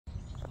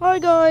Hi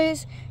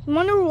guys, you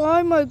wonder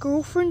why my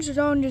girlfriend's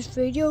not in this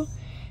video?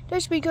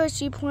 That's because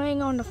she's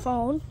playing on the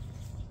phone.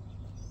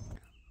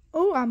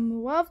 Oh, I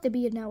love to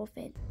be an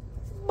elephant.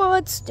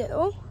 But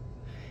still.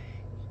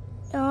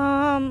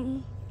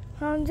 I'm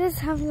just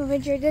having a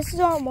picture. This is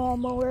our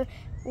lawnmower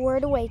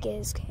where the lake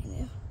is,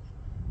 kind of.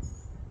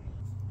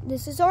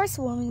 This is our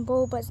swimming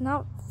pool, but it's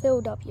not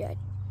filled up yet.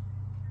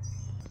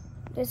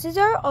 This is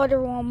our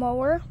other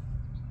lawnmower.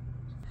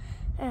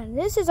 And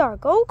this is our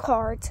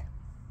go-kart.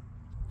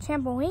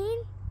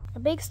 Trampoline, a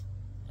big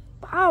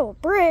pile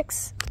of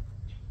bricks,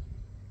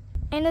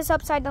 and this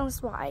upside down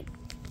slide.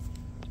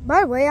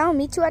 By the way, I'll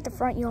meet you at the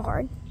front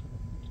yard.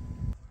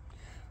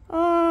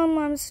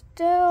 This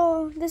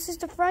is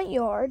the front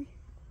yard.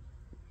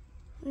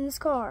 And this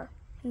car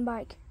and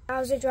bike.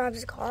 Bowser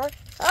drives the car.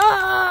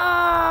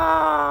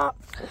 Ah!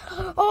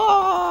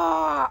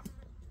 Ah!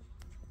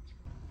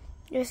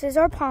 This is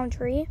our palm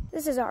tree.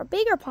 This is our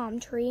bigger palm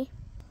tree.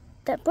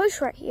 That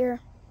bush right here.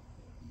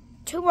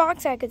 2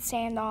 rocks I could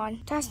stand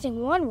on.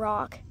 Testing 1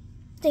 rock.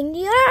 Testing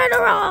the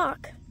other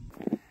rock.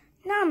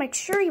 Now make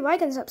sure you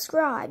like and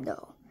subscribe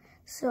though.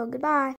 So goodbye.